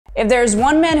If there's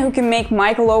one man who can make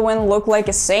Michael Owen look like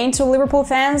a saint to Liverpool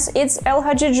fans, it's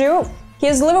Hadji Diouf.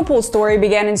 His Liverpool story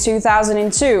began in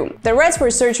 2002. The Reds were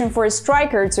searching for a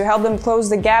striker to help them close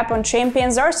the gap on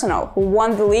champions Arsenal, who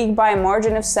won the league by a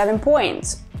margin of 7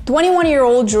 points.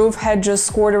 21-year-old Diouf had just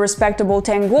scored a respectable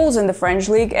 10 goals in the French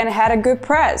league and had a good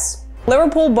press.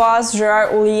 Liverpool boss Gerard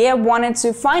Houlier wanted to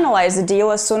finalize the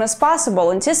deal as soon as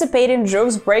possible, anticipating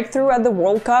Diouf's breakthrough at the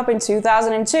World Cup in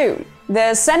 2002.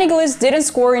 The Senegalese didn't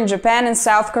score in Japan and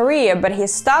South Korea, but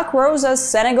his stock rose as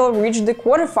Senegal reached the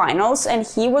quarterfinals and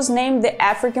he was named the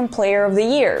African Player of the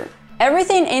Year.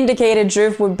 Everything indicated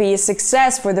Diouf would be a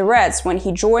success for the Reds when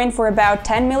he joined for about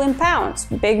 £10 million,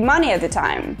 big money at the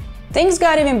time. Things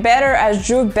got even better as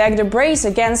Diouf bagged a brace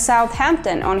against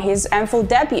Southampton on his Anfield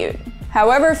debut.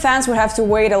 However, fans would have to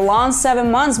wait a long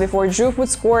 7 months before Diouf would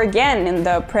score again in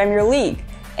the Premier League,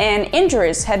 and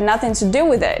injuries had nothing to do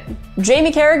with it.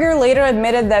 Jamie Carragher later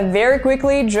admitted that very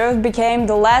quickly Diouf became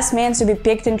the last man to be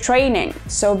picked in training,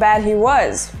 so bad he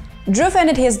was. Diouf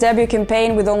ended his debut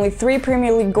campaign with only 3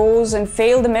 Premier League goals and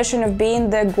failed the mission of being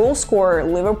the goalscorer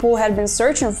Liverpool had been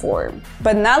searching for.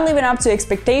 But not living up to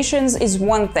expectations is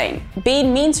one thing.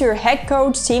 Being mean to your head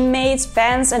coach, teammates,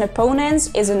 fans and opponents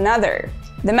is another.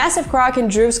 The massive crack in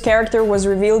Diouf's character was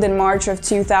revealed in March of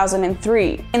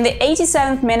 2003. In the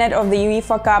 87th minute of the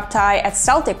UEFA Cup tie at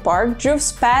Celtic Park, Diouf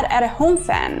spat at a home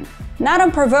fan. Not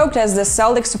unprovoked, as the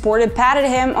Celtic supporter patted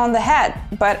him on the head,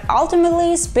 but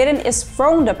ultimately spitting is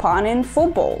frowned upon in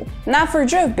football. Not for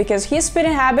Diouf, because his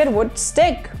spitting habit would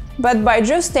stick. But by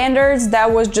Diouf's standards,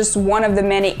 that was just one of the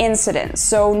many incidents.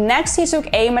 So next he took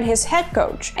aim at his head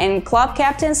coach and club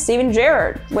captain Steven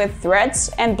Gerrard with threats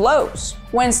and blows.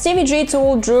 When Stevie G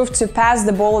told Diouf to pass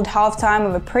the ball at halftime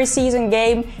of a preseason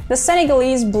game, the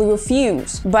Senegalese blew a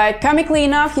fuse. But comically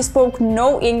enough, he spoke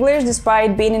no English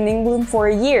despite being in England for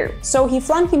a year, so he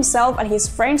flung himself at his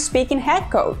French-speaking head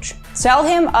coach. "Tell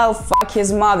him I'll fuck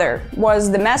his mother,"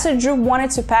 was the message Diouf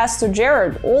wanted to pass to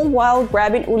Gerrard, all while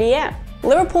grabbing Houlier.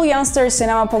 Liverpool youngster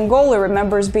Sinama Pongole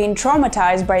remembers being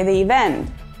traumatized by the event.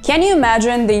 Can you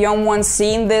imagine the young ones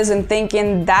seeing this and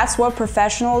thinking that's what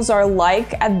professionals are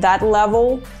like at that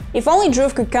level? If only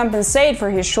Diouf could compensate for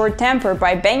his short temper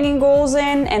by banging goals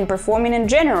in and performing in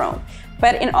general.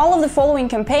 But in all of the following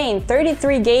campaign,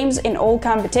 33 games in all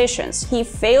competitions, he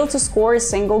failed to score a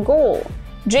single goal.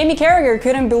 Jamie Carragher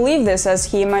couldn't believe this, as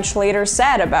he much later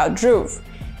said about Diouf.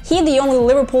 He the only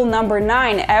Liverpool number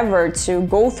 9 ever to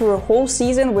go through a whole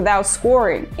season without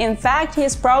scoring. In fact, he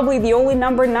is probably the only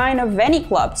number 9 of any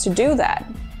club to do that.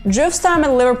 Diouf's time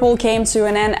at Liverpool came to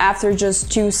an end after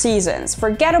just 2 seasons,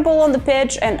 forgettable on the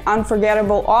pitch and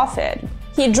unforgettable off it.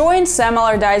 He joined Sam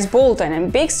Allardyce Bolton,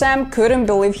 and Big Sam couldn't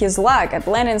believe his luck at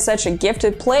landing such a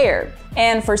gifted player.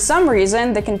 And for some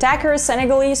reason, the cantankerous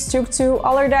Senegalese took to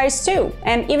Allardyce too,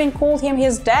 and even called him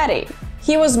his daddy.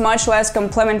 He was much less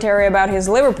complimentary about his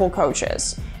Liverpool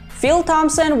coaches. Phil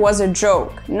Thompson was a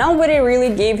joke. Nobody really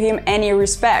gave him any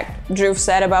respect, Diouf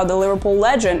said about the Liverpool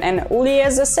legend and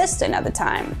Houlier's assistant at the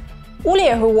time.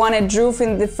 Houlier, who wanted Diouf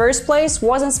in the first place,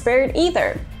 wasn't spared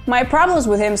either. "My problems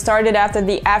with him started after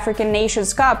the African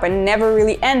Nations Cup and never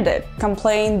really ended,"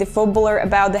 complained the footballer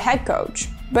about the head coach.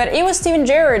 But it was Steven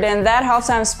Gerrard and that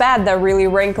halftime spat that really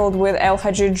rankled with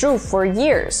Hadji Diouf for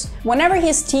years. Whenever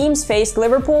his teams faced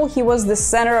Liverpool, he was the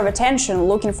center of attention,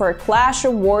 looking for a clash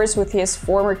of words with his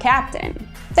former captain.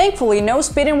 Thankfully, no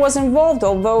spitting was involved,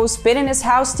 although spitting is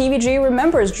how Stevie G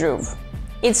remembers Diouf.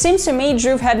 It seems to me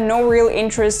Diouf had no real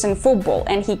interest in football,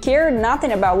 and he cared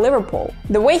nothing about Liverpool.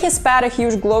 The way he spat a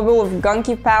huge globule of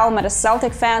gunky palm at a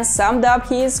Celtic fan summed up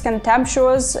his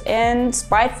contemptuous and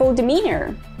spiteful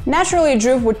demeanor. Naturally,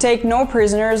 Diouf would take no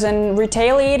prisoners and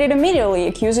retaliated immediately,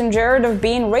 accusing Gerrard of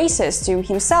being racist to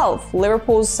himself,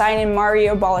 Liverpool's signing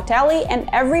Mario Balotelli, and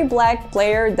every black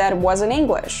player that wasn't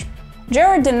English.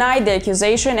 Gerrard denied the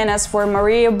accusation, and as for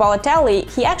Mario Balotelli,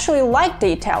 he actually liked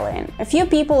the Italian. A few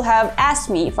people have asked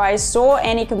me if I saw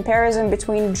any comparison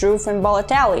between Diouf and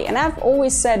Balotelli, and I've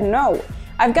always said no.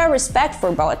 I've got respect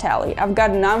for Balotelli, I've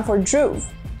got none for Diouf.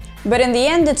 But in the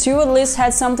end, the two at least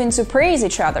had something to praise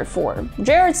each other for.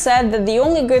 Gerrard said that the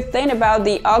only good thing about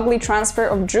the ugly transfer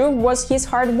of Diouf was his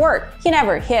hard work. He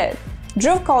never hit.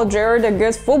 Diouf called Gerrard a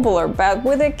good footballer, but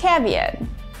with a caveat.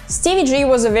 Stevie G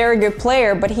was a very good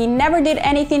player, but he never did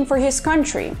anything for his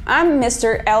country. I'm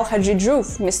Mr. Hadji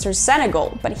Diouf, Mr.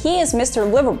 Senegal, but he is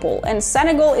Mr. Liverpool, and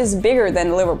Senegal is bigger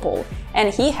than Liverpool,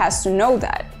 and he has to know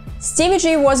that. Stevie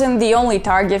G wasn't the only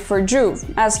target for Diouf,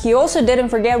 as he also didn't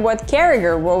forget what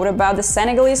Carragher wrote about the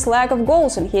Senegalese lack of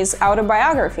goals in his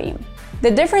autobiography. "The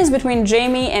difference between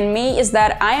Jamie and me is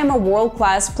that I am a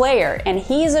world-class player, and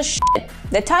he is a shit.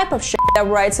 The type of shit that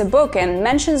writes a book and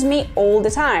mentions me all the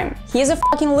time. He's a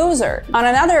fucking loser. On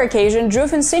another occasion,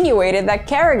 Diouf insinuated that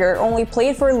Carragher only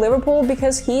played for Liverpool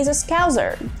because he's a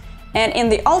Scouser. And in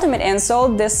the ultimate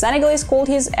insult, the Senegalese called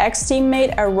his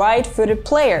ex-teammate a right-footed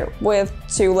player with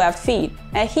 2 left feet,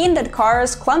 a hint at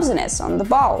Carragher's clumsiness on the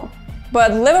ball.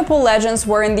 But Liverpool legends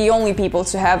weren't the only people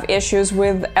to have issues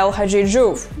with Hadji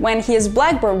Diouf. When his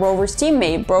Blackburn Rovers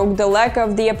teammate broke the leg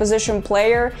of the opposition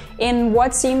player in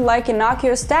what seemed like an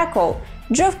innocuous tackle,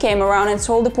 Diouf came around and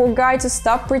told the poor guy to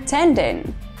stop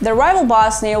pretending. The rival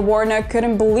boss Neil Warnock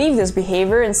couldn't believe this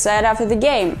behavior and said after the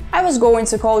game, "I was going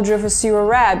to call Diouf a sewer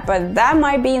rat, but that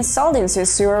might be insulting to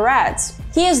sewer rats.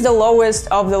 He is the lowest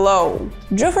of the low."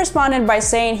 Diouf responded by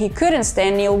saying he couldn't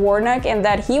stand Neil Warnock and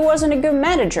that he wasn't a good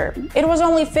manager. It was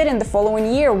only fitting the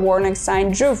following year Warnock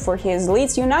signed Diouf for his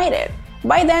Leeds United.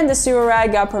 By then, the sewer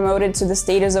rat got promoted to the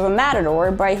status of a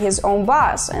matador by his own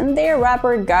boss, and their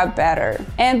rapper got better.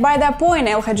 And by that point,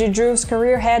 Hadji Diouf's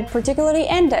career had particularly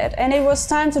ended, and it was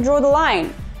time to draw the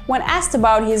line. When asked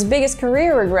about his biggest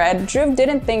career regret, Diouf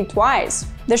didn't think twice.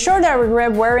 The shirt I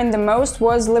regret wearing the most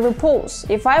was Liverpool's.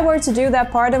 If I were to do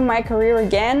that part of my career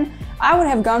again, I would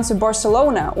have gone to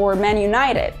Barcelona or Man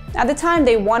United. At the time,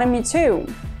 they wanted me too.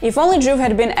 If only Diouf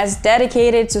had been as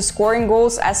dedicated to scoring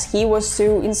goals as he was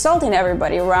to insulting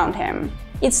everybody around him.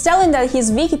 It's telling that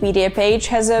his Wikipedia page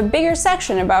has a bigger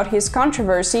section about his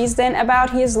controversies than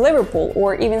about his Liverpool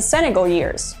or even Senegal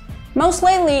years. Most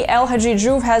lately, Hadji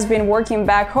Diouf has been working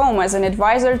back home as an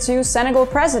advisor to Senegal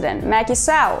president Macky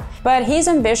Sall, but his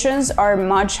ambitions are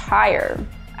much higher.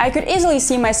 I could easily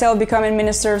see myself becoming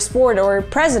Minister of Sport or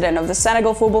President of the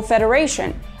Senegal Football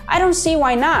Federation. I don't see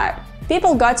why not.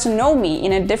 People got to know me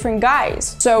in a different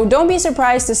guise. So don't be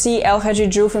surprised to see Hadji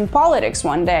Diouf in politics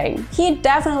one day. He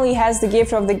definitely has the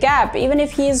gift of the gab, even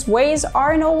if his ways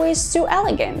aren't always too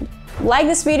elegant. Like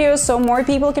this video so more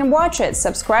people can watch it,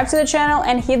 subscribe to the channel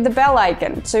and hit the bell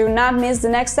icon to not miss the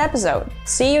next episode.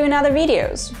 See you in other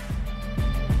videos!